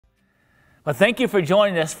Well, thank you for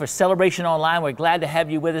joining us for Celebration Online. We're glad to have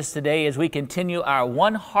you with us today as we continue our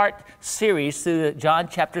One Heart series through John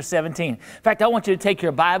chapter 17. In fact, I want you to take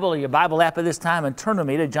your Bible or your Bible app at this time and turn with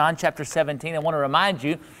me to John chapter 17. I want to remind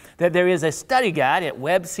you that there is a study guide at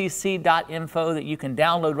webcc.info that you can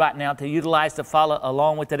download right now to utilize to follow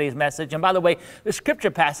along with today's message. And by the way, the scripture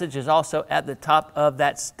passage is also at the top of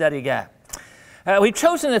that study guide. We've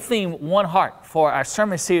chosen the theme, One Heart, for our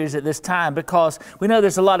sermon series at this time because we know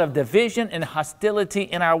there's a lot of division and hostility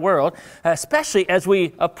in our world, especially as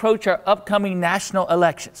we approach our upcoming national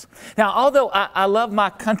elections. Now, although I love my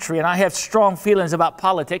country and I have strong feelings about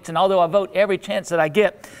politics, and although I vote every chance that I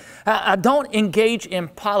get, I don't engage in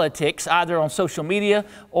politics either on social media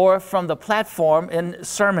or from the platform in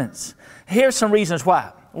sermons. Here's some reasons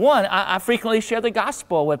why. One, I frequently share the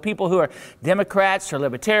gospel with people who are Democrats or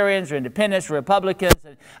Libertarians or Independents or Republicans.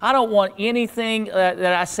 And I don't want anything that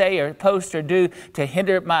I say or post or do to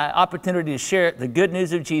hinder my opportunity to share the good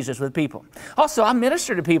news of Jesus with people. Also, I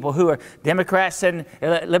minister to people who are Democrats and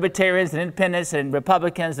Libertarians and Independents and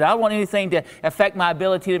Republicans. And I don't want anything to affect my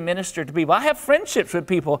ability to minister to people. I have friendships with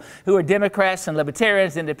people who are Democrats and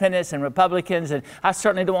Libertarians, Independents and Republicans, and I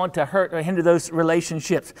certainly don't want to hurt or hinder those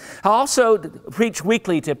relationships. I also preach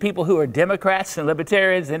weekly to people who are Democrats and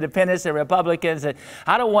Libertarians, Independents and Republicans. And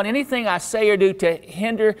I don't want anything I say or do to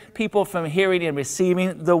hinder people from hearing and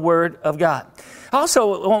receiving the Word of God. I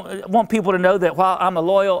also want people to know that while I'm a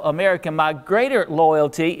loyal American, my greater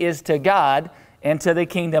loyalty is to God and to the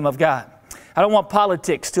kingdom of God. I don't want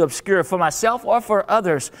politics to obscure for myself or for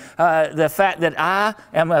others the fact that I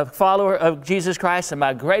am a follower of Jesus Christ and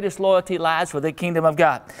my greatest loyalty lies with the kingdom of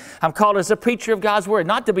God. I'm called as a preacher of God's word,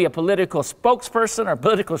 not to be a political spokesperson or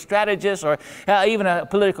political strategist or even a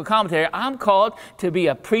political commentator. I'm called to be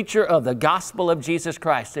a preacher of the gospel of Jesus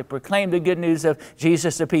Christ, to proclaim the good news of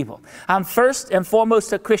Jesus to people. I'm first and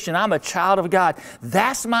foremost a Christian. I'm a child of God.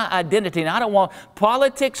 That's my identity. And I don't want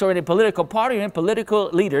politics or any political party or any political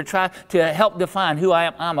leader try to help define who I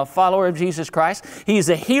am. I'm a follower of Jesus Christ. He's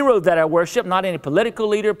a hero that I worship, not any political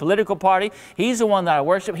leader, political party. He's the one that I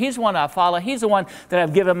worship. He's the one I follow. He's the one that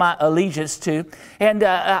I've given my allegiance to. And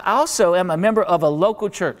I also am a member of a local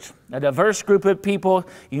church, a diverse group of people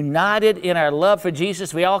united in our love for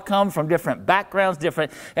Jesus. We all come from different backgrounds,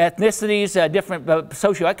 different ethnicities, different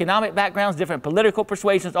socioeconomic backgrounds, different political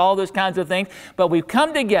persuasions, all those kinds of things. But we've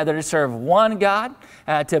come together to serve one God,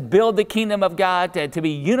 to build the kingdom of God, to be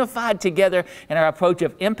unified together in our approach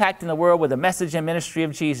of impacting the world with the message and ministry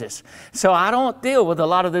of Jesus. So I don't deal with a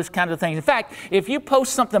lot of those kinds of things. In fact, if you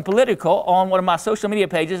post something political on one of my social media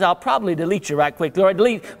pages, I'll probably delete you right quickly or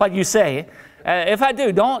delete what you say. If I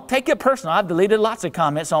do, don't take it personal. I've deleted lots of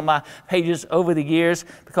comments on my pages over the years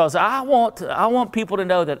because I want people to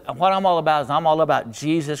know that what I'm all about is I'm all about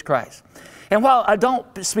Jesus Christ. And while I don't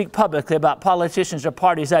speak publicly about politicians or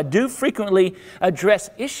parties, I do frequently address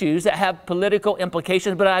issues that have political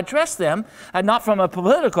implications, but I address them not from a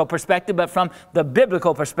political perspective, but from the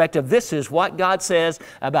biblical perspective. This is what God says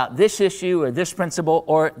about this issue or this principle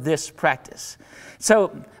or this practice. So,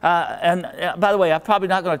 by the way, I'm probably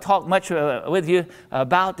not going to talk much with you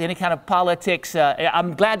about any kind of politics.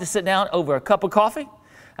 I'm glad to sit down over a cup of coffee.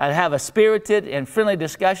 I'd have a spirited and friendly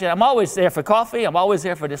discussion. I'm always there for coffee. I'm always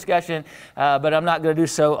there for discussion, but I'm not going to do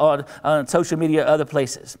so on social media or other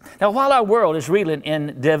places. Now, while our world is reeling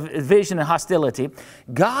in division and hostility,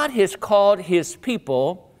 God has called His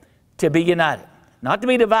people to be united, not to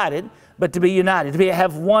be divided, but to be united, to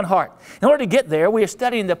have one heart. In order to get there, we are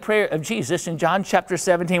studying the prayer of Jesus in John chapter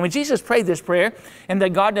 17. When Jesus prayed this prayer in the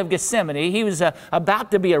Garden of Gethsemane, He was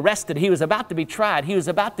about to be arrested. He was about to be tried. He was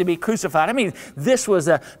about to be crucified. I mean, this was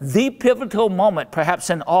the pivotal moment,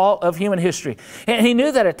 perhaps, in all of human history. And He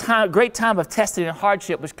knew that a great time of testing and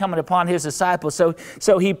hardship was coming upon His disciples,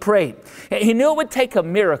 so He prayed. He knew it would take a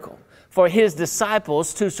miracle for His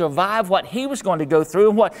disciples to survive what He was going to go through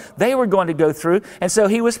and what they were going to go through. And so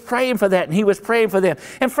He was praying for that, and He was praying for them.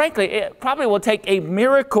 And frankly, it probably will take a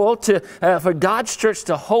miracle for God's church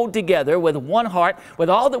to hold together with one heart, with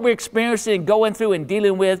all that we're experiencing and going through and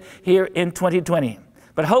dealing with here in 2020.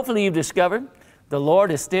 But hopefully you've discovered the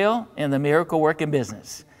Lord is still in the miracle working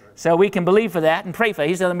business. So we can believe for that and pray for it.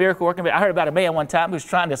 He's done a miracle working. I heard about a man one time who was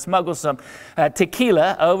trying to smuggle some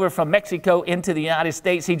tequila over from Mexico into the United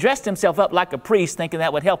States. He dressed himself up like a priest, thinking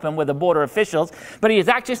that would help him with the border officials. But he was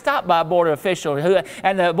actually stopped by a border official,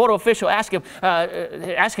 and the border official asked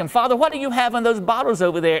him, "Father, what do you have in those bottles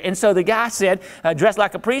over there?" And so the guy said, dressed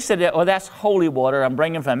like a priest, said, "Oh, that's holy water I'm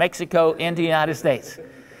bringing from Mexico into the United States."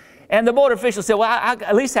 And the border official said, "Well, I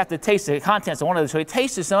at least have to taste the contents of one of those." So he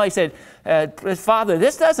tasted some. He said, "Father,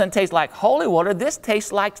 this doesn't taste like holy water. This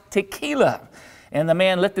tastes like tequila." And the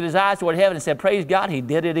man lifted his eyes toward heaven and said, praise God, he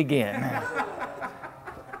did it again.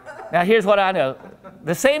 Now, here's what I know.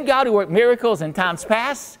 The same God who worked miracles in times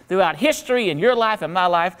past, throughout history, in your life and my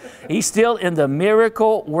life, he's still in the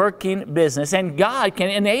miracle working business. And God can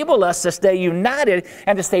enable us to stay united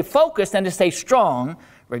and to stay focused and to stay strong,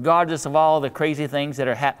 regardless of all the crazy things that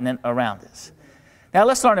are happening around us. Now,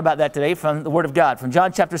 let's learn about that today from the Word of God, from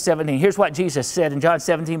John chapter 17. Here's what Jesus said in John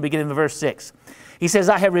 17, beginning with verse 6. He says,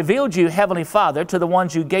 I have revealed you, Heavenly Father, to the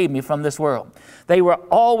ones you gave me from this world. They were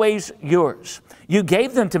always yours. You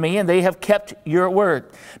gave them to me, and they have kept your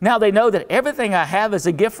word. Now they know that everything I have is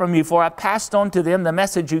a gift from you, for I passed on to them the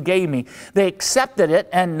message you gave me. They accepted it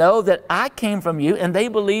and know that I came from you, and they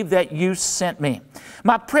believe that you sent me.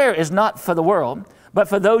 My prayer is not for the world, but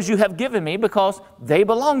for those you have given me, because they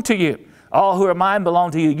belong to you. All who are mine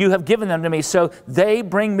belong to you. You have given them to me, so they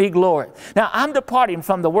bring me glory. Now, I'm departing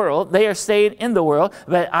from the world. They are staying in the world,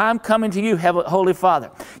 but I'm coming to you, Holy Father.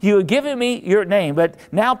 You have given me your name, but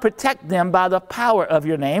now protect them by the power of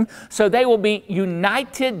your name, so they will be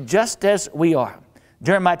united just as we are.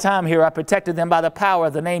 During my time here, I protected them by the power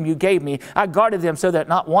of the name you gave me. I guarded them so that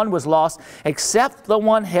not one was lost, except the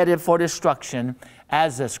one headed for destruction,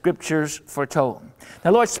 as the Scriptures foretold.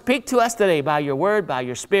 Now, Lord, speak to us today by your word, by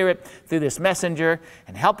your Spirit, through this messenger,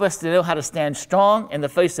 and help us to know how to stand strong in the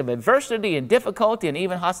face of adversity and difficulty and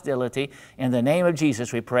even hostility. In the name of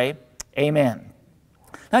Jesus, we pray. Amen.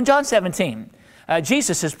 Now, in John 17,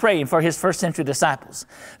 Jesus is praying for his first century disciples,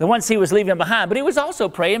 the ones he was leaving behind, but he was also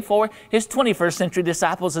praying for his 21st century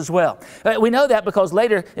disciples as well. We know that because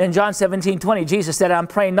later in John 17:20, Jesus said, I'm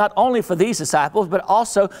praying not only for these disciples, but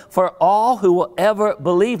also for all who will ever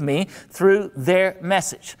believe me through their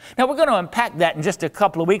message. Now, we're going to unpack that in just a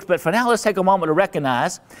couple of weeks, but for now, let's take a moment to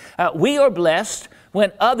recognize we are blessed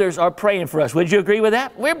when others are praying for us. Would you agree with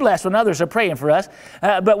that? We're blessed when others are praying for us,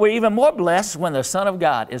 but we're even more blessed when the Son of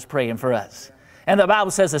God is praying for us. And the Bible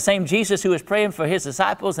says the same Jesus who was praying for his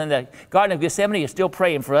disciples in the Garden of Gethsemane is still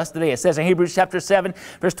praying for us today. It says in Hebrews chapter 7,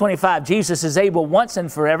 verse 25, Jesus is able once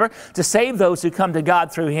and forever to save those who come to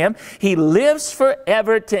God through him. He lives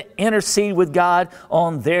forever to intercede with God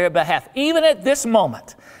on their behalf. Even at this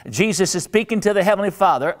moment, Jesus is speaking to the Heavenly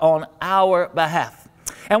Father on our behalf.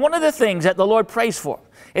 And one of the things that the Lord prays for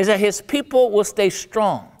is that his people will stay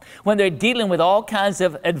strong when they're dealing with all kinds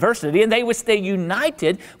of adversity, and they would stay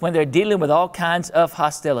united when they're dealing with all kinds of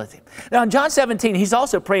hostility. Now, in John 17, he's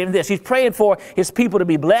also praying this. He's praying for his people to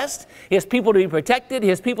be blessed, his people to be protected,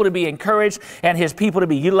 his people to be encouraged, and his people to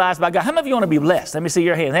be utilized by God. How many of you want to be blessed? Let me see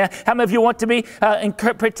your hand. How many of you want to be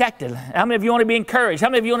protected? How many of you want to be encouraged? How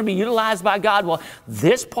many of you want to be utilized by God? Well,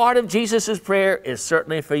 this part of Jesus' prayer is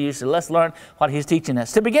certainly for you, so let's learn what he's teaching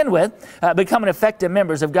us. To begin with, becoming effective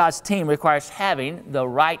members of God's team requires having the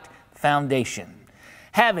right foundation.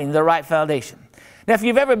 Having the right foundation. Now, if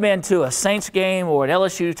you've ever been to a Saints game or an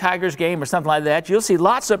LSU Tigers game or something like that, you'll see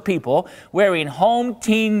lots of people wearing home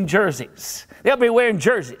team jerseys. They'll be wearing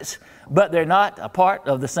jerseys, but they're not a part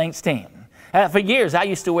of the Saints team. For years, I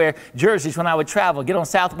used to wear jerseys when I would travel, get on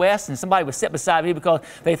Southwest, and somebody would sit beside me because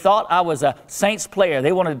they thought I was a Saints player.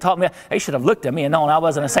 They wanted to talk to me. They should have looked at me and known I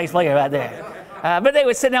wasn't a Saints player right there. But they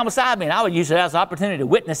would sit down beside me, and I would use it as an opportunity to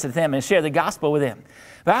witness to them and share the gospel with them.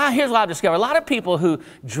 But here's what I've discovered. A lot of people who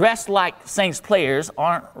dress like Saints players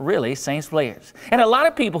aren't really Saints players. And a lot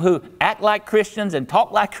of people who act like Christians and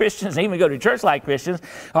talk like Christians and even go to church like Christians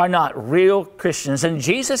are not real Christians. And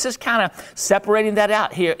Jesus is kind of separating that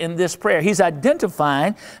out here in this prayer. He's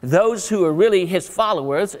identifying those who are really his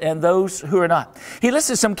followers and those who are not. He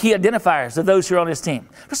listed some key identifiers of those who are on his team.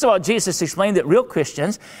 First of all, Jesus explained that real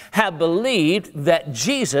Christians have believed that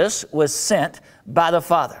Jesus was sent by the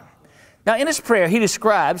Father. Now, in his prayer, he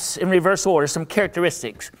describes in reverse order some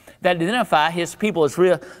characteristics that identify his people as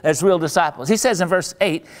real disciples. He says in verse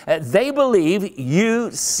 8, they believe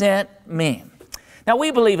you sent me. Now,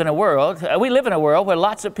 we live in a world where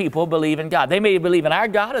lots of people believe in God. They may believe in our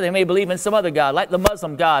God, or they may believe in some other God, like the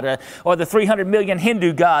Muslim God or the 300 million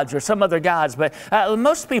Hindu gods or some other gods. But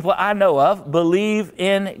most people I know of believe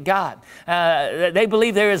in God. They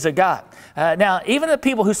believe there is a God. Now, even the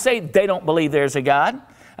people who say they don't believe there's a God,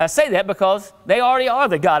 say that because they already are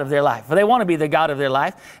the God of their life, or they want to be the God of their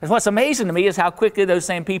life. And what's amazing to me is how quickly those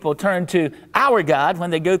same people turn to our God when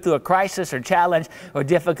they go through a crisis or challenge or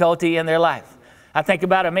difficulty in their life. I think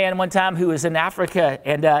about a man one time who was in Africa,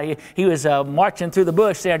 and he was marching through the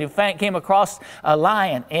bush there, and he came across a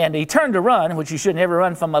lion, and he turned to run, which you should never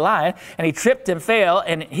run from a lion, and he tripped and fell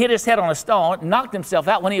and hit his head on a stone, knocked himself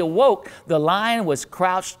out. When he awoke, the lion was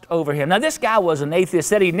crouched over him. Now, this guy was an atheist,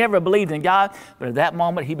 said he never believed in God, but at that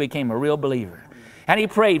moment, he became a real believer. And he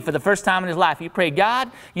prayed for the first time in his life. He prayed, God,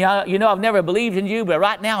 you know, I've never believed in you, but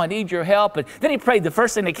right now I need your help. And then he prayed the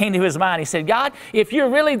first thing that came to his mind. He said, God, if you're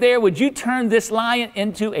really there, would you turn this lion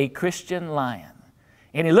into a Christian lion?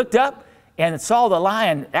 And he looked up and saw the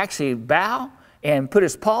lion actually bow and put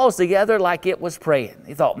his paws together like it was praying.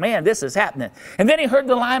 He thought, man, this is happening. And then he heard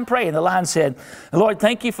the lion pray, and the lion said, Lord,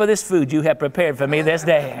 thank you for this food you have prepared for me this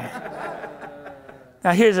day.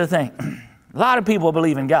 Now, here's the thing. A lot of people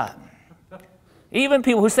believe in God. Even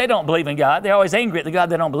people who say they don't believe in God, they're always angry at the God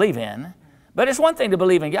they don't believe in. But it's one thing to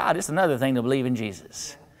believe in God. It's another thing to believe in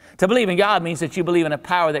Jesus. To believe in God means that you believe in a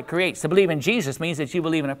power that creates. To believe in Jesus means that you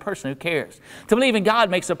believe in a person who cares. To believe in God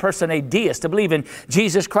makes a person a deist. To believe in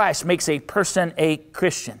Jesus Christ makes a person a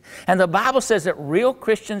Christian. And the Bible says that real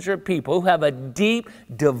Christians are people who have a deep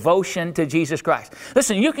devotion to Jesus Christ.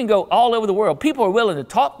 Listen, you can go all over the world. People are willing to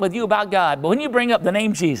talk with you about God, but when you bring up the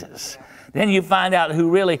name Jesus, then you find out who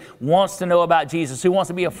really wants to know about Jesus, who wants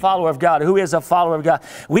to be a follower of God, who is a follower of God.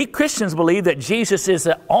 We Christians believe that Jesus is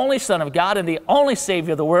the only Son of God and the only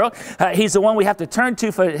Savior of the world. He's the one we have to turn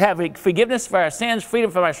to for having forgiveness for our sins, freedom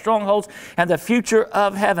from our strongholds, and the future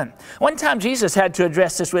of heaven. One time Jesus had to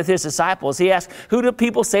address this with his disciples. He asked, who do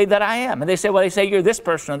people say that I am? And they said, well, they say you're this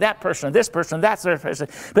person, or that person, or this person, that person.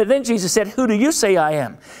 But then Jesus said, who do you say I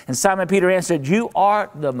am? And Simon Peter answered, you are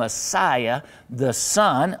the Messiah, the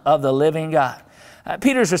Son of the living God.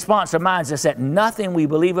 Peter's response reminds us that nothing we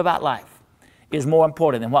believe about life is more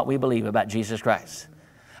important than what we believe about Jesus Christ.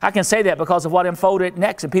 I can say that because of what unfolded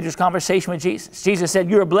next in Peter's conversation with Jesus. Jesus said,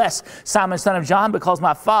 you are blessed, Simon, son of John, because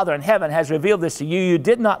my Father in heaven has revealed this to you. You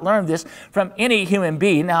did not learn this from any human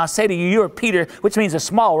being. Now I say to you, you are Peter, which means a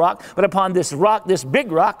small rock, but upon this rock, this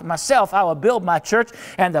big rock, myself, I will build my church,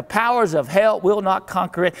 and the powers of hell will not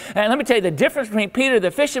conquer it. And let me tell you, the difference between Peter the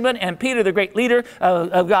fisherman and Peter the great leader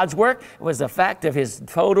of God's work was the fact of his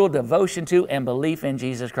total devotion to and belief in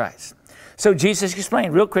Jesus Christ. So Jesus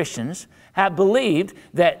explained, real Christians have believed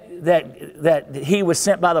that he was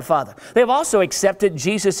sent by the Father. They've also accepted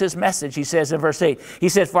Jesus' message, he says in verse 8. He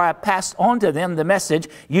says, for I passed on to them the message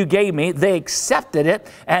you gave me. They accepted it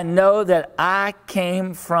and know that I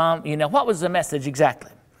came from, what was the message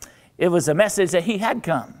exactly? It was a message that he had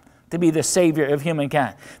come to be the Savior of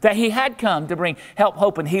humankind, that he had come to bring help,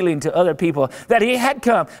 hope, and healing to other people, that he had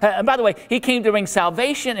come, and by the way, he came to bring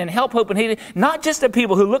salvation and help, hope, and healing, not just to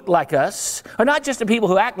people who look like us, or not just to people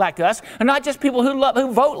who act like us, or not just people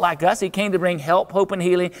who vote like us. He came to bring help, hope, and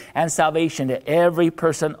healing and salvation to every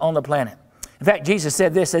person on the planet. In fact, Jesus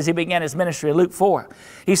said this as he began his ministry in Luke 4.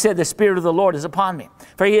 He said, the Spirit of the Lord is upon me,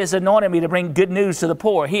 for he has anointed me to bring good news to the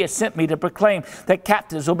poor. He has sent me to proclaim that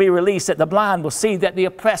captives will be released, that the blind will see, that the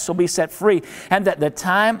oppressed will be set free, and that the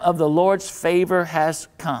time of the Lord's favor has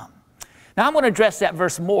come. Now, I'm going to address that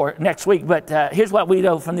verse more next week, but here's what we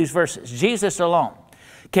know from these verses. Jesus alone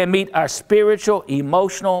can meet our spiritual,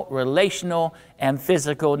 emotional, relational, and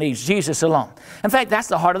physical needs. Jesus alone. In fact, that's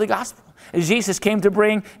the heart of the gospel. Jesus came to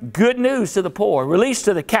bring good news to the poor, release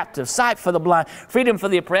to the captive, sight for the blind, freedom for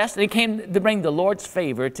the oppressed, and he came to bring the Lord's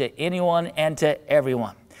favor to anyone and to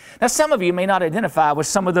everyone. Now, some of you may not identify with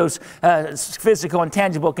some of those physical and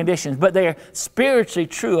tangible conditions, but they are spiritually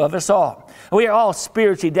true of us all. We are all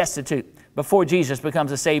spiritually destitute before Jesus becomes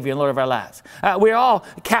the Savior and Lord of our lives. We're all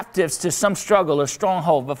captives to some struggle or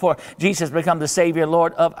stronghold before Jesus becomes the Savior and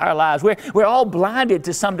Lord of our lives. We're all blinded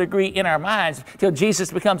to some degree in our minds till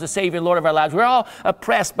Jesus becomes the Savior and Lord of our lives. We're all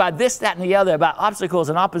oppressed by this, that, and the other, by obstacles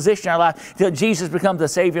and opposition in our lives till Jesus becomes the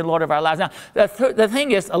Savior and Lord of our lives. Now, the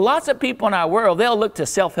thing is, lots of people in our world, they'll look to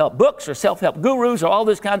self-help books or self-help gurus or all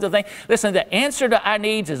these kinds of things. Listen, the answer to our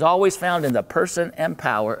needs is always found in the person and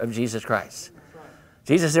power of Jesus Christ.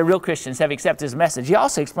 Jesus said real Christians have accepted his message. He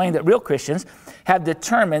also explained that real Christians have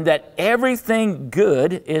determined that everything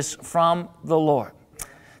good is from the Lord. It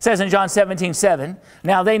says in John 17:7,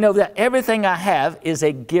 now they know that everything I have is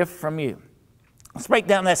a gift from you. Let's break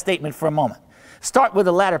down that statement for a moment. Start with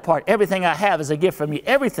the latter part. Everything I have is a gift from you.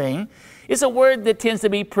 Everything is a word that tends to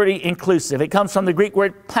be pretty inclusive. It comes from the Greek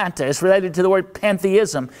word panta. It's related to the word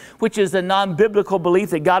pantheism, which is the non-biblical belief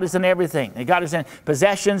that God is in everything. That God is in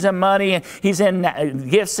possessions and money, and he's in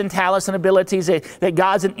gifts and talents and abilities, that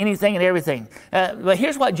God's in anything and everything. But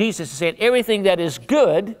here's what Jesus is saying. Everything that is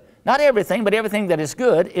good, not everything, but everything that is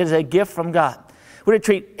good is a gift from God. We're to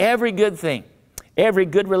treat every good thing, every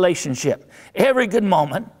good relationship, every good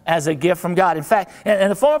moment as a gift from God. In fact, in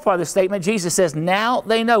the former part of the statement, Jesus says, now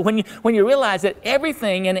they know. When you realize that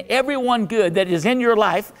everything and everyone good that is in your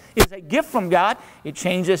life is a gift from God, it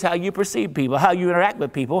changes how you perceive people, how you interact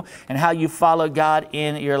with people, and how you follow God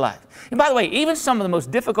in your life. And by the way, even some of the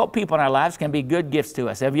most difficult people in our lives can be good gifts to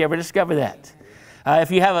us. Have you ever discovered that?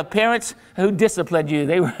 If you have parents who disciplined you,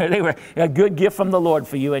 they were a good gift from the Lord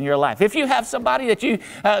for you in your life. If you have somebody that you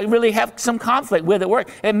really have some conflict with at work,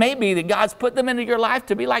 it may be that God's put them into your life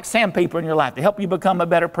to be like sandpaper in your life, to help you become a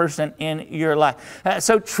better person in your life.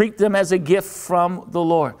 So treat them as a gift from the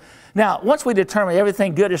Lord. Now, once we determine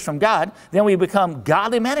everything good is from God, then we become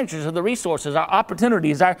godly managers of the resources, our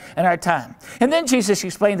opportunities, and our time. And then Jesus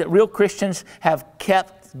explained that real Christians have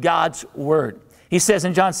kept God's word. He says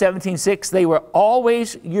in John 17:6, they were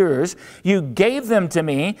always yours. You gave them to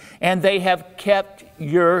me, and they have kept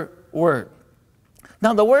your word.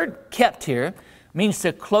 Now, the word kept here means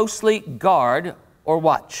to closely guard or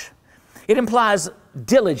watch. It implies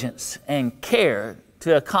diligence and care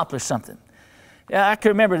to accomplish something. I can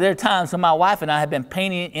remember there are times when my wife and I have been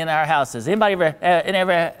painting in our houses. Anybody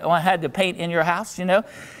ever had to paint in your house, you know?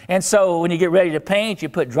 And so when you get ready to paint, you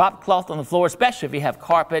put drop cloth on the floor, especially if you have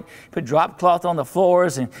carpet. Put drop cloth on the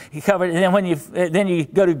floors and you cover it. And then you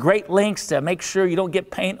go to great lengths to make sure you don't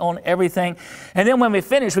get paint on everything. And then when we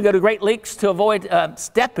finish, we go to great lengths to avoid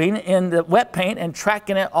stepping in the wet paint and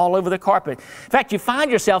tracking it all over the carpet. In fact, you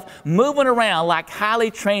find yourself moving around like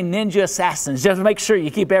highly trained ninja assassins just to make sure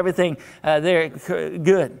you keep everything there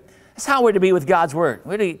good. That's how we're to be with God's word.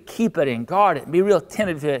 We're to keep it and guard it and be real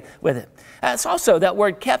attentive with it. It's also, that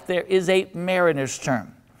word kept there is a mariner's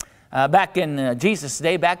term. Back in Jesus'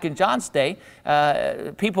 day, back in John's day,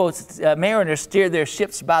 mariners steered their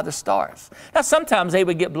ships by the stars. Now, sometimes they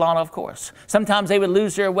would get blown off course. Sometimes they would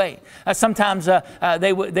lose their way. Sometimes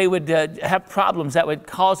they would have problems that would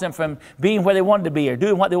cause them from being where they wanted to be or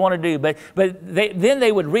doing what they wanted to do. But then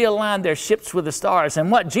they would realign their ships with the stars. And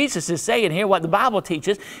what Jesus is saying here, what the Bible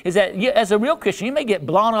teaches, is that as a real Christian, you may get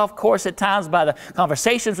blown off course at times by the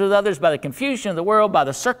conversations with others, by the confusion of the world, by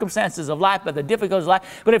the circumstances of life, by the difficulties of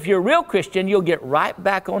life. But if you're a real Christian, you'll get right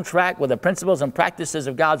back on track with the principles and practices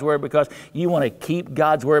of God's word because you want to keep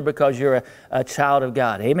God's word because you're a child of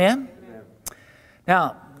God. Amen? Amen?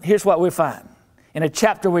 Now, here's what we find. In a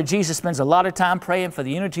chapter where Jesus spends a lot of time praying for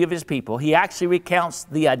the unity of his people, he actually recounts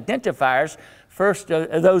the identifiers first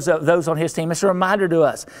of those on his team. It's a reminder to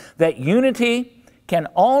us that unity can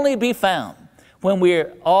only be found when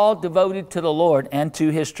we're all devoted to the Lord and to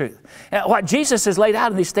his truth. And what Jesus has laid out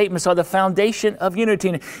in these statements are the foundation of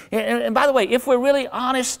unity. And by the way, if we're really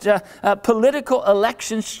honest, political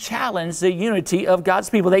elections challenge the unity of God's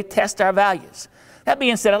people. They test our values. That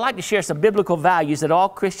being said, I'd like to share some biblical values that all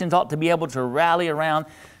Christians ought to be able to rally around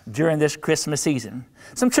during this Christmas season.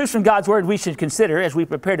 Some truths from God's word we should consider as we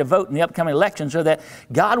prepare to vote in the upcoming elections are that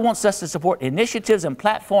God wants us to support initiatives and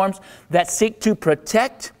platforms that seek to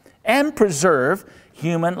protect and preserve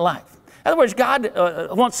human life. In other words, God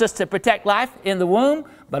wants us to protect life in the womb,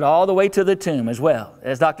 but all the way to the tomb as well,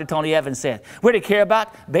 as Dr. Tony Evans said. We're to care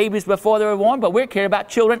about babies before they were born, but we're to care about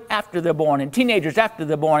children after they're born, and teenagers after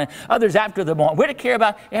they're born, and others after they're born. We're to care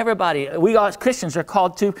about everybody. We as Christians are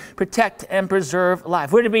called to protect and preserve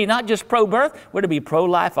life. We're to be not just pro-birth, we're to be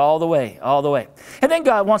pro-life all the way, all the way. And then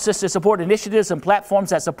God wants us to support initiatives and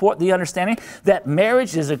platforms that support the understanding that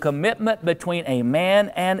marriage is a commitment between a man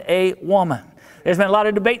and a woman. There's been a lot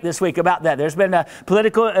of debate this week about that. There's been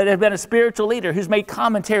a spiritual leader who's made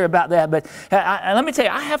commentary about that. But let me tell you,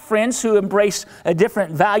 I have friends who embrace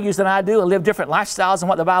different values than I do and live different lifestyles than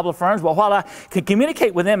what the Bible affirms. But while I can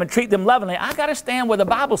communicate with them and treat them lovingly, I got to stand where the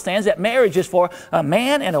Bible stands, that marriage is for a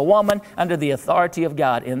man and a woman under the authority of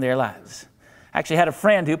God in their lives. I actually had a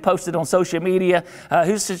friend who posted on social media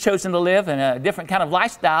who's chosen to live in a different kind of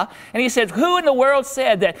lifestyle. And he said, who in the world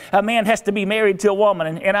said that a man has to be married to a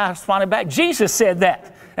woman? And I responded back, Jesus said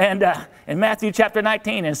that. And in Matthew chapter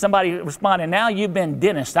 19, and somebody responded, now you've been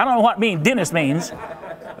dentist. I don't know what being dentist means,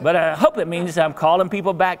 but I hope it means I'm calling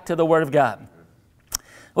people back to the Word of God.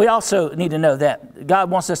 We also need to know that God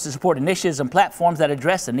wants us to support initiatives and platforms that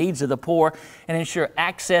address the needs of the poor and ensure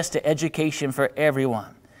access to education for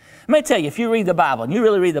everyone. Let me tell you, if you read the Bible, and you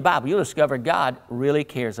really read the Bible, you'll discover God really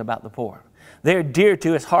cares about the poor. They're dear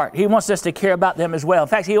to his heart. He wants us to care about them as well. In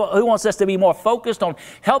fact, he wants us to be more focused on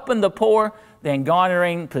helping the poor than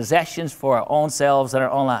garnering possessions for our own selves and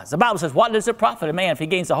our own lives. The Bible says, what does it profit a man if he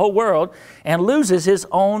gains the whole world and loses his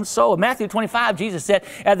own soul? In Matthew 25, Jesus said,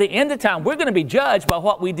 at the end of time, we're going to be judged by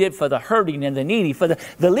what we did for the hurting and the needy, for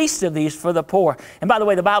the least of these, for the poor. And by the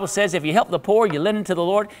way, the Bible says, if you help the poor, you lend to the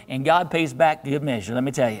Lord, and God pays back good measure. Let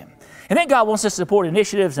me tell you. And then God wants us to support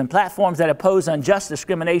initiatives and platforms that oppose unjust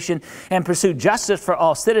discrimination and pursue justice for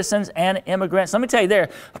all citizens and immigrants. Let me tell you, there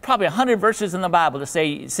are probably 100 verses in the Bible that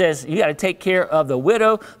says you got to take care of the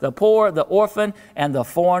widow, the poor, the orphan, and the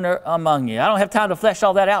foreigner among you. I don't have time to flesh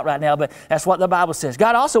all that out right now, but that's what the Bible says.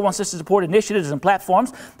 God also wants us to support initiatives and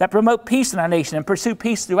platforms that promote peace in our nation and pursue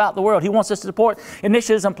peace throughout the world. He wants us to support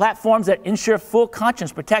initiatives and platforms that ensure full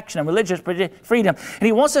conscience protection and religious freedom. And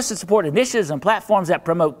He wants us to support initiatives and platforms that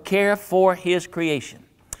promote care for His creation.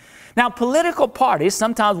 Now, political parties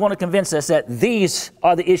sometimes want to convince us that these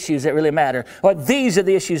are the issues that really matter, or these are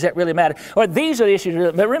the issues that really matter, or these are the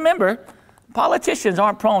issues. But remember, politicians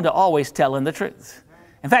aren't prone to always telling the truth.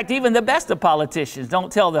 In fact, even the best of politicians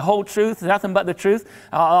don't tell the whole truth, nothing but the truth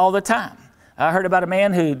all the time. I heard about a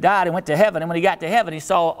man who died and went to heaven, and when he got to heaven, he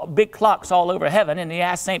saw big clocks all over heaven, and he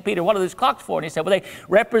asked St. Peter, what are those clocks for? And he said, well, they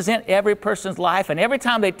represent every person's life, and every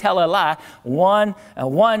time they tell a lie, one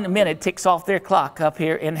minute ticks off their clock up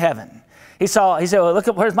here in heaven. He said, well, look,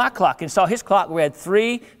 where's my clock? And he saw his clock read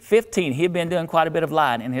 3:15. He had been doing quite a bit of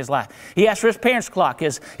lying in his life. He asked for his parents' clock.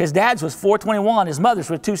 His dad's was 4:21. His mother's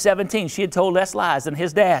was 2:17. She had told less lies than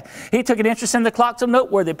his dad. He took an interest in the clocks of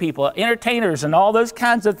noteworthy people, entertainers, and all those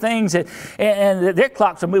kinds of things. And their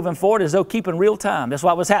clocks are moving forward as though keeping real time. That's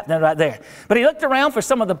what was happening right there. But he looked around for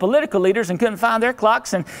some of the political leaders and couldn't find their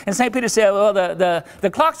clocks. And St. Peter said, well, the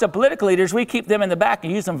clocks of political leaders, we keep them in the back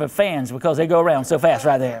and use them for fans because they go around so fast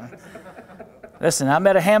right there. Listen, I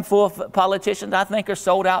met a handful of politicians I think are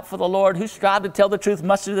sold out for the Lord who strive to tell the truth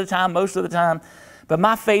much of the time, most of the time. But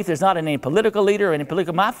my faith is not in any political leader or any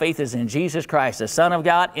political. My faith is in Jesus Christ, the Son of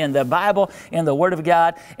God, in the Bible, in the Word of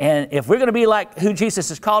God. And if we're going to be like who Jesus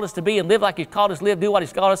has called us to be and live like He's called us to live, do what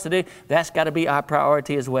He's called us to do, that's got to be our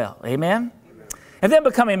priority as well. Amen? And then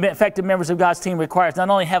becoming effective members of God's team requires not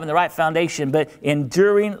only having the right foundation, but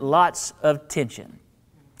enduring lots of tension.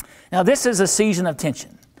 Now, this is a season of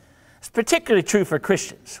tension. It's particularly true for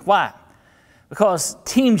Christians. Why? Because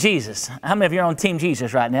Team Jesus, how many of you are on Team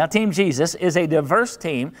Jesus right now? Team Jesus is a diverse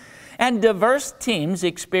team, and diverse teams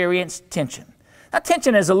experience tension. Now,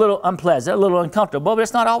 tension is a little unpleasant, a little uncomfortable, but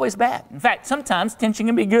it's not always bad. In fact, sometimes tension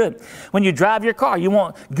can be good. When you drive your car, you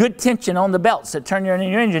want good tension on the belts that turn your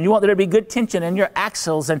engine. You want there to be good tension in your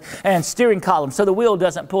axles and steering column so the wheel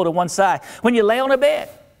doesn't pull to one side. When you lay on a bed,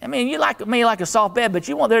 I mean, you like a soft bed, but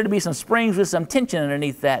you want there to be some springs with some tension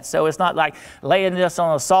underneath that, so it's not like laying just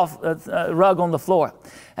on a soft rug on the floor.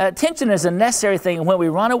 Tension is a necessary thing, and when we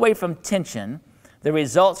run away from tension, the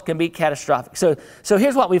results can be catastrophic. So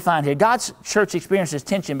here's what we find here. God's church experiences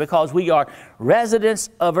tension because we are residents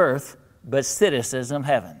of earth, but citizens of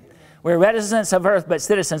heaven. We're residents of earth, but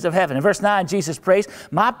citizens of heaven. In verse 9, Jesus prays,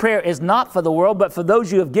 my prayer is not for the world, but for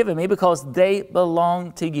those you have given me, because they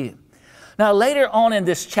belong to you. Now, later on in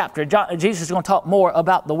this chapter, Jesus is going to talk more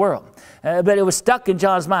about the world. But it was stuck in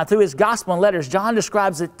John's mind. Through his gospel and letters, John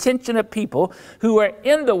describes the tension of people who are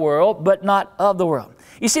in the world, but not of the world.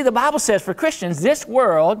 You see, the Bible says for Christians, this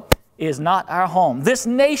world is not our home. This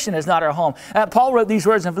nation is not our home. Paul wrote these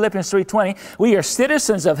words in Philippians 3:20. We are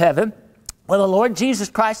citizens of heaven, where the Lord Jesus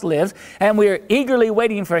Christ lives, and we are eagerly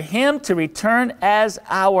waiting for Him to return as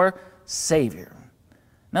our Savior.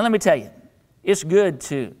 Now, let me tell you, it's good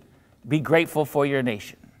to be grateful for your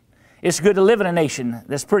nation. It's good to live in a nation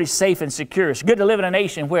that's pretty safe and secure. It's good to live in a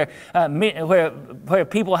nation where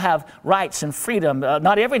people have rights and freedom.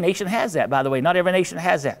 Not every nation has that, by the way. Not every nation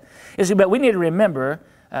has that. But we need to remember,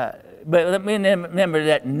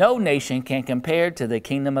 that no nation can compare to the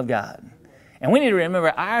kingdom of God. And we need to remember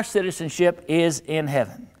our citizenship is in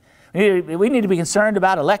heaven. We need to be concerned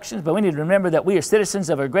about elections, but we need to remember that we are citizens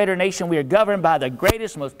of a greater nation. We are governed by the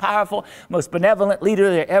greatest, most powerful, most benevolent leader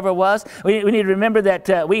there ever was. We need to remember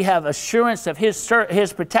that we have assurance of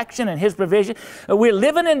His protection and His provision. We're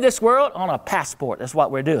living in this world on a passport. That's what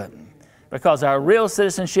we're doing, because our real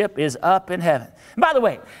citizenship is up in heaven. And by the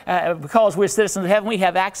way, because we're citizens of heaven, we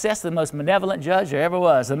have access to the most benevolent judge there ever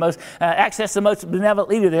was, access to the most benevolent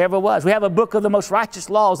leader there ever was. We have a book of the most righteous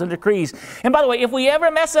laws and decrees. And by the way, if we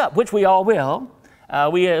ever mess up, which we all will,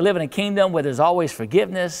 we live in a kingdom where there's always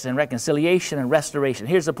forgiveness and reconciliation and restoration.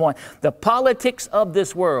 Here's the point. The politics of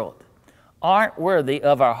this world aren't worthy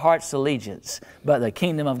of our heart's allegiance, but the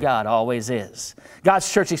kingdom of God always is.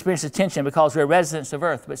 God's church experiences tension because we're residents of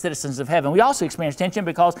earth, but citizens of heaven. We also experience tension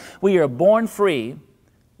because we are born free,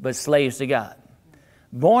 but slaves to God.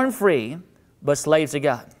 Born free, but slaves to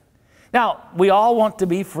God. Now, we all want to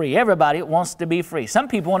be free. Everybody wants to be free. Some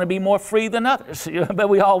people want to be more free than others, but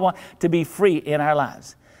we all want to be free in our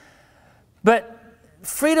lives. But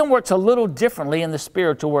freedom works a little differently in the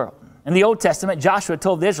spiritual world. In the Old Testament, Joshua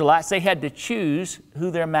told the Israelites they had to choose who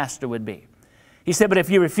their master would be. He said, but if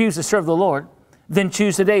you refuse to serve the Lord, then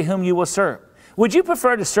choose today whom you will serve. Would you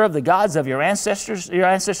prefer to serve the gods of your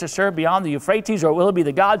ancestors served beyond the Euphrates, or will it be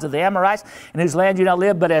the gods of the Amorites in whose land you now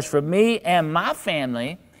live? But as for me and my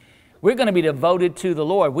family, we're going to be devoted to the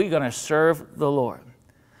Lord. We're going to serve the Lord.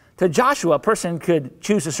 To Joshua, a person could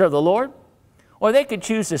choose to serve the Lord, or they could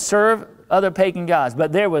choose to serve other pagan gods.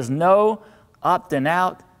 But there was no opting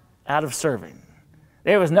out of serving.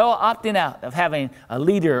 There was no opting out of having a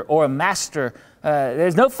leader or a master.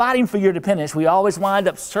 There's no fighting for your dependence. We always wind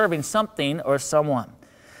up serving something or someone.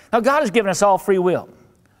 Now, God has given us all free will,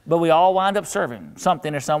 but we all wind up serving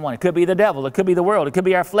something or someone. It could be the devil. It could be the world. It could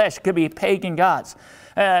be our flesh. It could be pagan gods.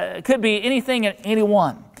 It could be anything and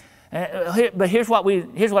anyone. But here's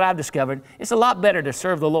what I've discovered. It's a lot better to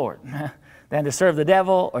serve the Lord than to serve the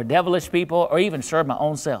devil or devilish people or even serve my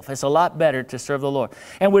own self. It's a lot better to serve the Lord.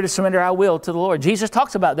 And we're to surrender our will to the Lord. Jesus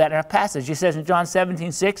talks about that in our passage. He says in John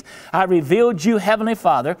 17:6, I revealed you, Heavenly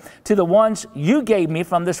Father, to the ones you gave me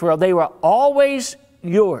from this world. They were always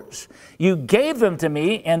yours. You gave them to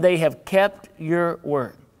me, and they have kept your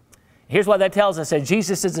word. Here's what that tells us. That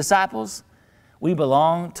Jesus' disciples, we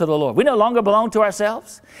belong to the Lord. We no longer belong to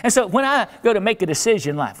ourselves. And so when I go to make a decision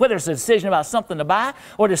in life, whether it's a decision about something to buy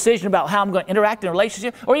or a decision about how I'm going to interact in a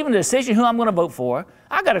relationship or even a decision who I'm going to vote for,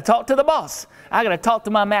 I got to talk to the boss. I got to talk to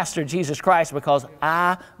my master, Jesus Christ, because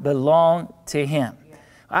I belong to him.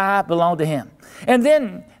 I belong to him. And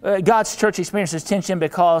then God's church experiences tension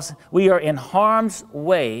because we are in harm's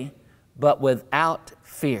way, but without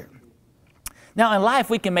fear. Now, in life,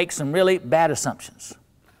 we can make some really bad assumptions.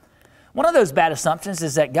 One of those bad assumptions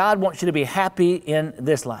is that God wants you to be happy in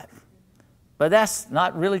this life. But that's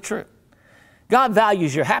not really true. God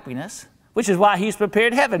values your happiness, which is why he's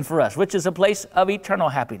prepared heaven for us, which is a place of eternal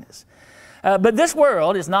happiness. But this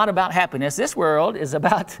world is not about happiness. This world is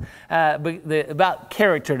about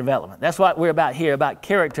character development. That's what we're about here, about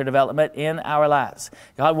character development in our lives.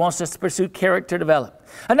 God wants us to pursue character development.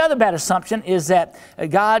 Another bad assumption is to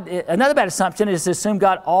assume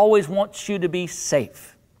God always wants you to be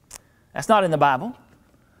safe. That's not in the Bible.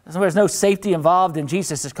 There's no safety involved in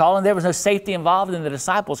Jesus' calling. There was no safety involved in the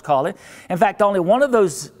disciples' calling. In fact, only one of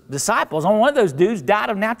those disciples, only one of those dudes died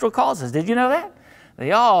of natural causes. Did you know that?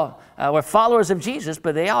 They all were followers of Jesus,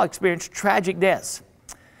 but they all experienced tragic deaths.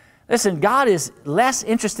 Listen, God is less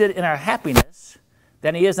interested in our happiness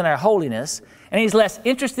than he is in our holiness, and he's less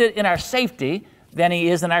interested in our safety than he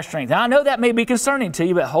is in our strength. Now, I know that may be concerning to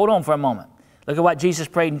you, but hold on for a moment. Look at what Jesus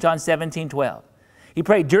prayed in John 17:12. He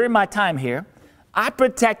prayed, during my time here, I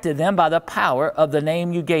protected them by the power of the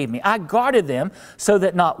name you gave me. I guarded them so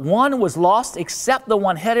that not one was lost except the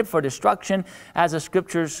one headed for destruction, as the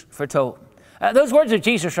scriptures foretold. Those words of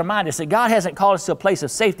Jesus remind us that God hasn't called us to a place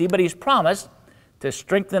of safety, but he's promised to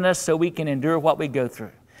strengthen us so we can endure what we go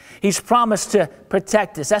through. He's promised to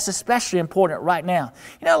protect us. That's especially important right now.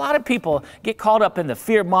 You know, a lot of people get caught up in the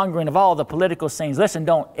fear-mongering of all the political scenes. Listen,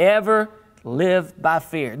 don't ever live by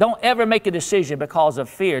fear. Don't ever make a decision because of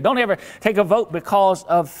fear. Don't ever take a vote because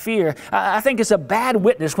of fear. I think it's a bad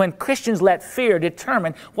witness when Christians let fear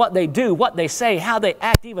determine what they do, what they say, how they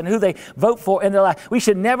act, even who they vote for in their life. We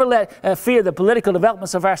should never let fear the political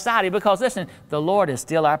developments of our society because, listen, the Lord is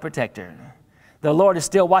still our protector. The Lord is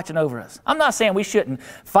still watching over us. I'm not saying we shouldn't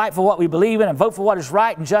fight for what we believe in and vote for what is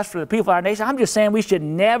right and just for the people of our nation. I'm just saying we should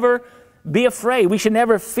never be afraid. We should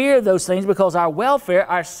never fear those things because our welfare,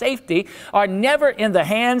 our safety are never in the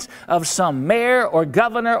hands of some mayor or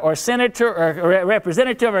governor or senator or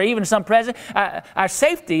representative or even some president. Our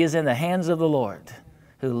safety is in the hands of the Lord,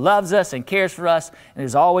 who loves us and cares for us and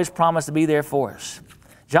has always promised to be there for us.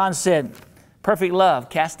 John said, perfect love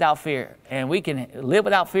casts out fear. And we can live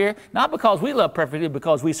without fear, not because we love perfectly,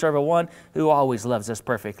 because we serve a one who always loves us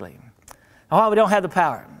perfectly. And while we don't have the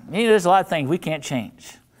power, there's a lot of things we can't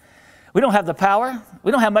change. We don't have the power.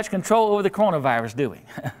 We don't have much control over the coronavirus, do we?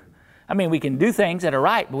 I mean, we can do things that are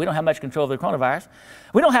right, but we don't have much control over the coronavirus.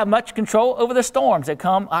 We don't have much control over the storms that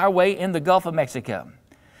come our way in the Gulf of Mexico.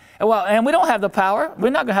 And we don't have the power. We're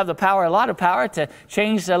not going to have the power, a lot of power, to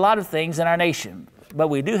change a lot of things in our nation. But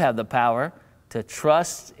we do have the power to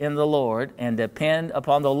trust in the Lord and depend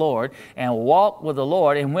upon the Lord and walk with the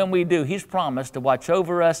Lord. And when we do, he's promised to watch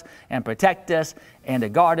over us and protect us and to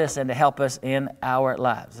guard us and to help us in our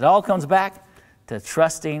lives. It all comes back to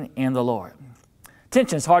trusting in the Lord.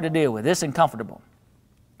 Tension is hard to deal with. It's uncomfortable.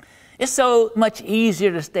 It's so much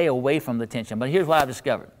easier to stay away from the tension. But here's what I've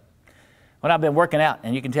discovered. When I've been working out,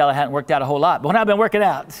 and you can tell I haven't worked out a whole lot, but when I've been working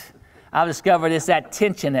out, I've discovered it's that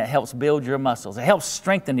tension that helps build your muscles. It helps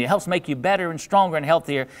strengthen you. It helps make you better and stronger and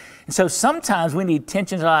healthier. And so sometimes we need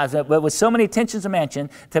tensions in our lives. But with so many tensions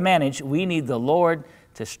to manage, we need the Lord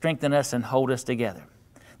to strengthen us and hold us together.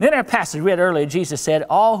 Then our passage read earlier, Jesus said,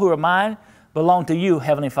 all who are mine belong to you,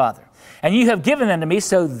 Heavenly Father. And you have given them to me,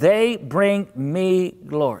 so they bring me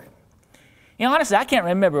glory. You know, honestly, I can't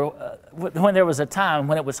remember when there was a time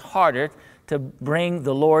when it was harder to bring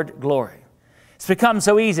the Lord glory. It's become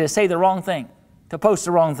so easy to say the wrong thing, to post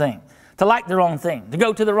the wrong thing, to like the wrong thing, to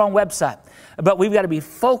go to the wrong website. But we've got to be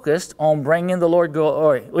focused on bringing the Lord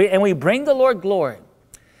glory. And we bring the Lord glory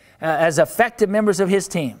as effective members of His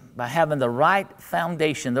team by having the right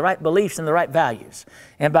foundation, the right beliefs and the right values,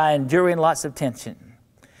 and by enduring lots of tension.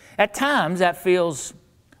 At times, that feels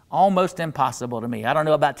almost impossible to me. I don't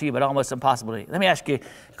know about you, but almost impossible to me. Let me ask you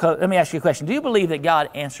a question. Do you believe that God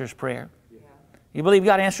answers prayer? Yeah. You believe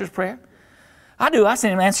God answers prayer? I do. I've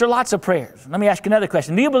seen Him answer lots of prayers. Let me ask you another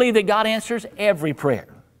question. Do you believe that God answers every prayer?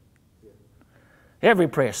 Every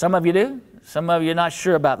prayer. Some of you do. Some of you are not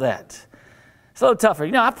sure about that. It's a little tougher.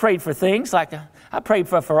 You know, I prayed for things like I prayed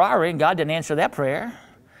for a Ferrari, and God didn't answer that prayer.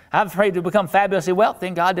 I've prayed to become fabulously wealthy,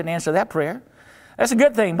 and God didn't answer that prayer. That's a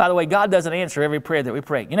good thing, by the way. God doesn't answer every prayer that we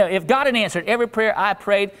pray. You know, if God had answered every prayer I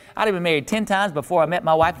prayed, I'd have been married 10 times before I met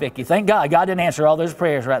my wife, Vicki. Thank God, God didn't answer all those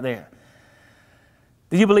prayers right there.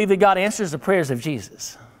 Do you believe that God answers the prayers of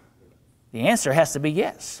Jesus? The answer has to be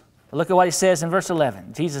yes. Look at what He says in verse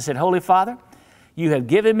 11. Jesus said, Holy Father, you have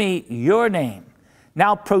given me your name.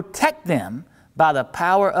 Now protect them by the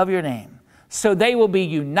power of your name, so they will be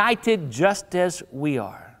united just as we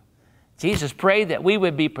are. Jesus prayed that we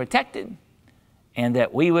would be protected and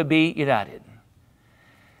that we would be united.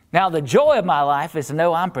 Now, the joy of my life is to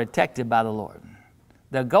know I'm protected by the Lord.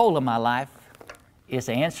 The goal of my life is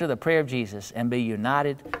to answer the prayer of Jesus and be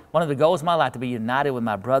united. One of the goals of my life to be united with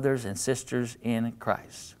my brothers and sisters in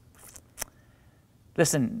Christ.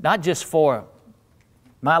 Listen, not just for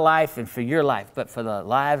my life and for your life, but for the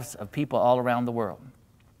lives of people all around the world.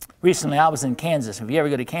 Recently, I was in Kansas. If you ever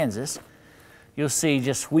go to Kansas, you'll see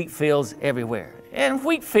just wheat fields everywhere. And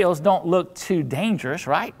wheat fields don't look too dangerous,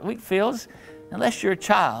 right? Wheat fields, unless you're a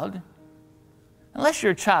child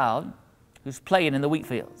who's playing in the wheat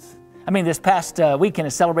fields. I mean, this past weekend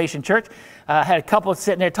at Celebration Church, I had a couple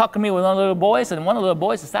sitting there talking to me with one of the little boys, and one of the little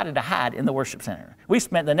boys decided to hide in the worship center. We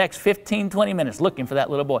spent the next 15, 20 minutes looking for that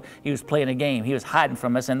little boy. He was playing a game. He was hiding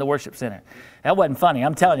from us in the worship center. That wasn't funny.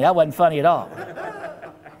 I'm telling you, that wasn't funny at all.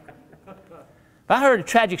 I heard a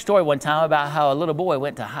tragic story one time about how a little boy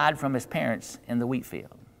went to hide from his parents in the wheat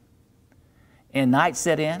field. And night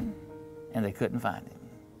set in, and they couldn't find him.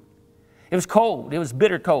 It was cold. It was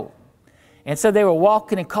bitter cold. And so they were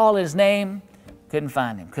walking and calling his name. Couldn't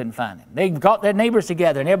find him, couldn't find him. They got their neighbors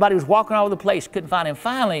together, and everybody was walking all over the place, couldn't find him.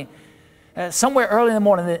 Finally, somewhere early in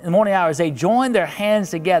the morning hours, they joined their hands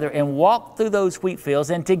together and walked through those wheat fields,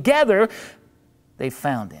 and together they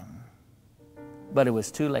found him. But it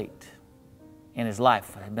was too late, and his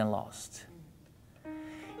life had been lost.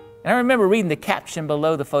 And I remember reading the caption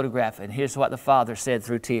below the photograph, and here's what the father said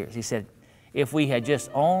through tears. He said, if we had just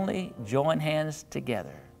only joined hands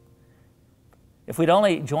together, if we'd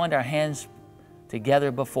only joined our hands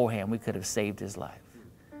together beforehand, we could have saved his life.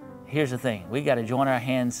 Here's the thing. We got to join our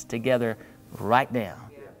hands together right now.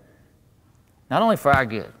 Not only for our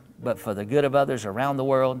good, but for the good of others around the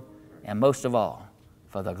world, and most of all,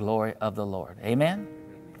 for the glory of the Lord. Amen?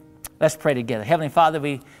 Let's pray together. Heavenly Father,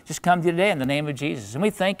 we just come to you today in the name of Jesus. And we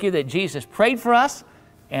thank you that Jesus prayed for us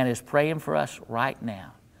and is praying for us right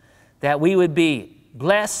now. That we would be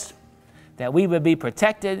blessed, that we would be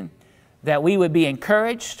protected, that we would be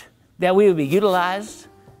encouraged, that we would be utilized,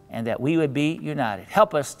 and that we would be united.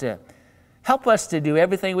 Help us to do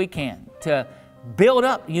everything we can to build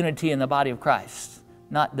up unity in the body of Christ,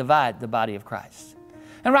 not divide the body of Christ.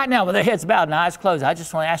 And right now, with our heads bowed and eyes closed, I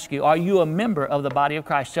just want to ask you, are you a member of the body of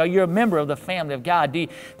Christ? Are you a member of the family of God? Do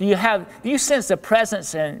you sense the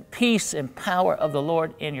presence and peace and power of the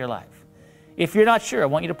Lord in your life? If you're not sure, I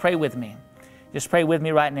want you to pray with me. Just pray with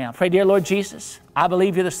me right now. Pray, dear Lord Jesus, I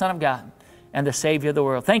believe you're the Son of God and the Savior of the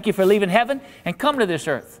world. Thank you for leaving heaven and come to this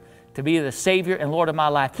earth to be the Savior and Lord of my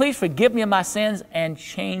life. Please forgive me of my sins and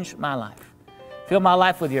change my life. Fill my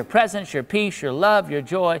life with your presence, your peace, your love, your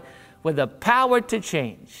joy, with the power to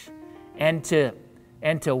change and to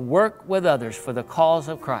work with others for the cause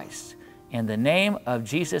of Christ. In the name of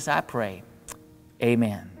Jesus, I pray.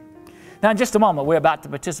 Amen. Now, in just a moment, we're about to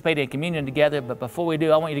participate in communion together, but before we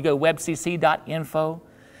do, I want you to go to webcc.info.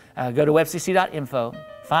 Go to webcc.info,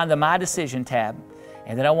 find the My Decision tab,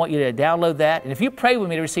 and then I want you to download that. And if you pray with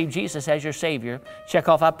me to receive Jesus as your Savior, check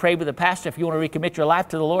off I prayed with the pastor. If you want to recommit your life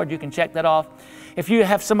to the Lord, you can check that off. If you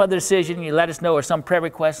have some other decision, you let us know, or some prayer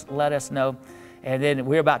request, let us know. and then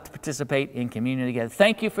we're about to participate in communion together.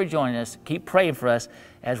 Thank you for joining us. Keep praying for us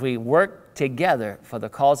as we work together for the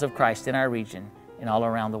cause of Christ in our region and all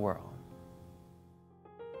around the world.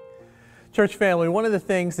 Church family, one of the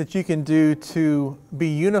things that you can do to be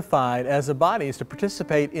unified as a body is to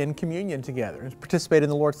participate in communion together, to participate in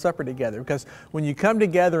the Lord's Supper together. Because when you come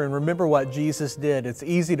together and remember what Jesus did, it's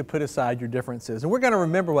easy to put aside your differences. And we're going to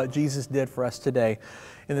remember what Jesus did for us today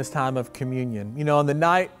in this time of communion. You know, on the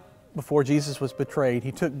night before Jesus was betrayed,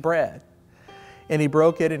 He took bread and He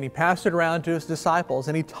broke it and He passed it around to His disciples,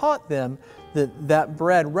 and He taught them that that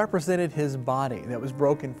bread represented His body that was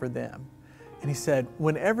broken for them. And He said,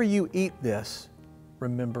 whenever you eat this,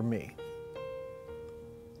 remember me.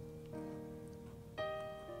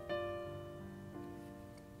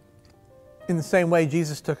 In the same way,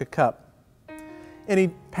 Jesus took a cup and He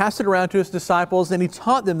passed it around to His disciples, and He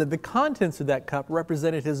taught them that the contents of that cup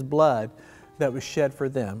represented His blood that was shed for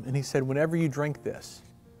them. And He said, whenever you drink this,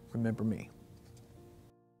 remember me.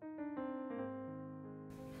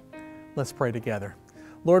 Let's pray together.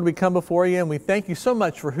 Lord, we come before You and we thank You so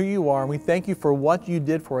much for who You are, and we thank You for what You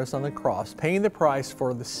did for us on the cross, paying the price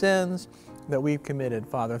for the sins that we've committed,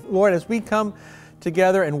 Father. Lord, as we come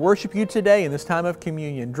together and worship You today in this time of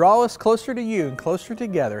communion, draw us closer to You and closer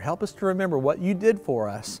together. Help us to remember what You did for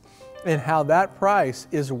us and how that price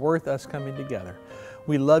is worth us coming together.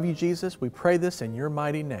 We love You, Jesus. We pray this in Your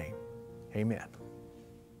mighty name. Amen.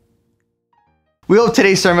 We hope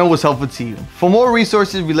today's sermon was helpful to you. For more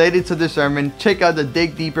resources related to this sermon, check out the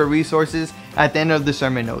Dig Deeper resources at the end of the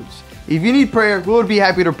sermon notes. If you need prayer, we would be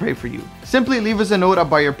happy to pray for you. Simply leave us a note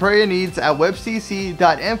about your prayer needs at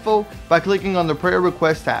webcc.info by clicking on the prayer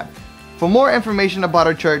request tab. For more information about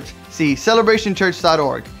our church, see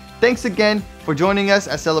celebrationchurch.org. Thanks again for joining us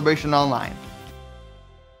at Celebration Online.